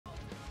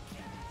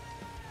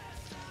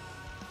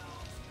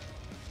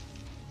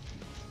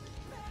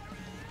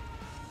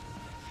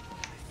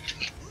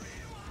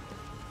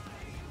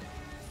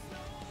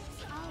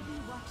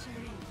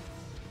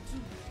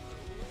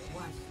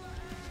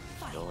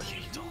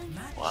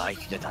わー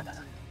い、出たんだ。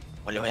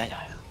俺はやだ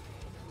よ。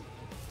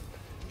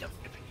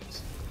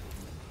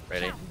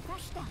Ready?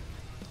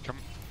 Come.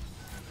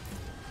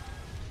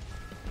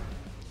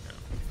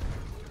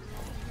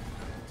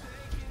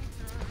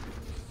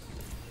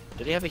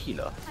 Do they have a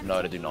healer?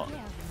 No, they do not.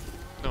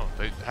 No,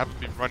 they haven't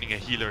been running a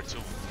healer at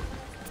all.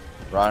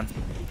 Run.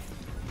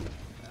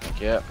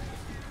 Yeah.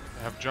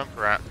 They have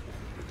Junkrat.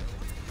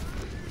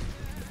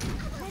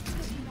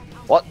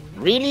 What?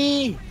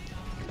 Really?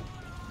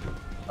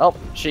 Oh,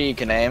 she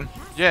can aim.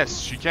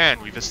 Yes, she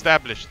can. We've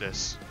established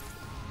this.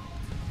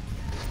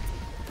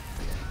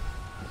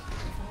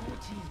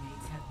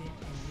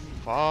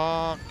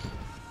 Fuck.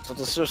 So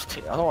this just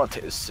I don't want to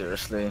take this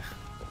seriously.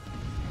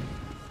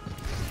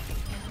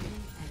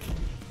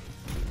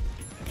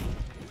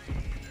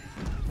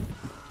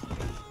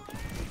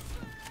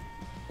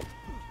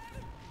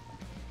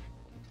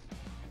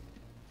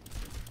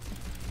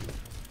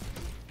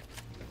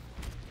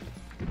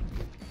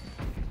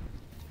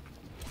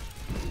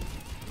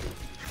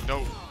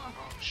 No.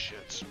 Oh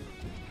shit.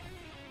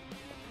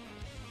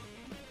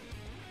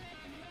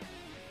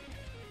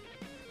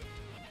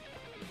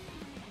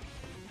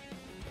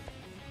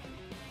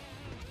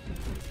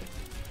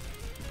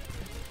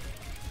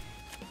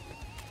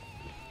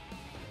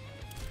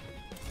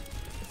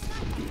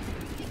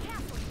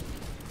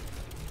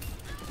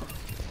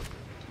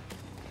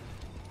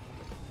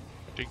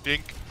 Dink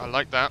dink. I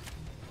like that.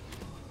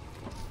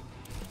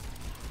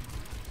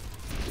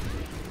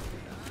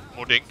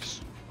 More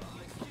dinks.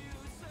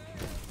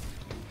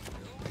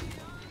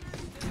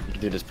 You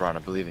can do this, Brian. I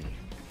believe in you.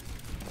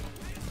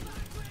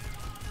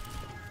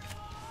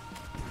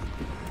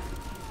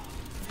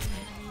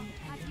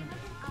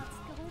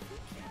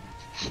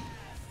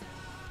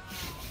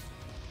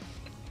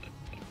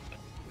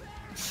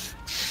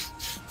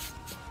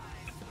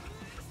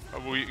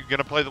 Are we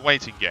gonna play the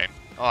waiting game?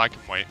 Oh, I can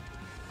wait.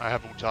 I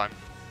have all time.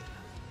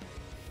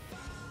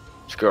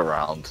 Just go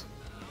around.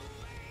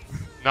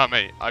 Not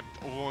me. I've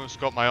almost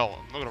got my ult.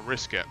 I'm not gonna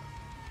risk it.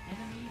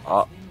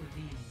 Oh.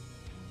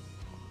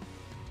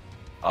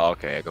 Oh,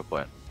 okay, good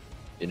point.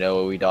 You know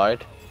where we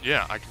died?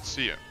 Yeah, I can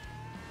see it.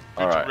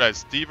 Who Alright. to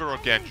res, D.Va or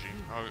Genji?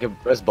 Oh, You can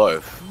res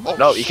both. Oh,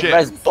 no, you shit. can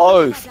res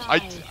both!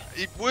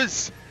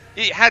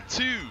 It had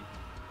to.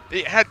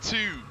 It had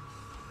to.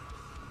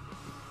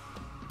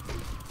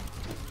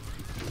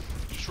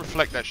 Just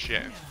reflect that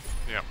shit.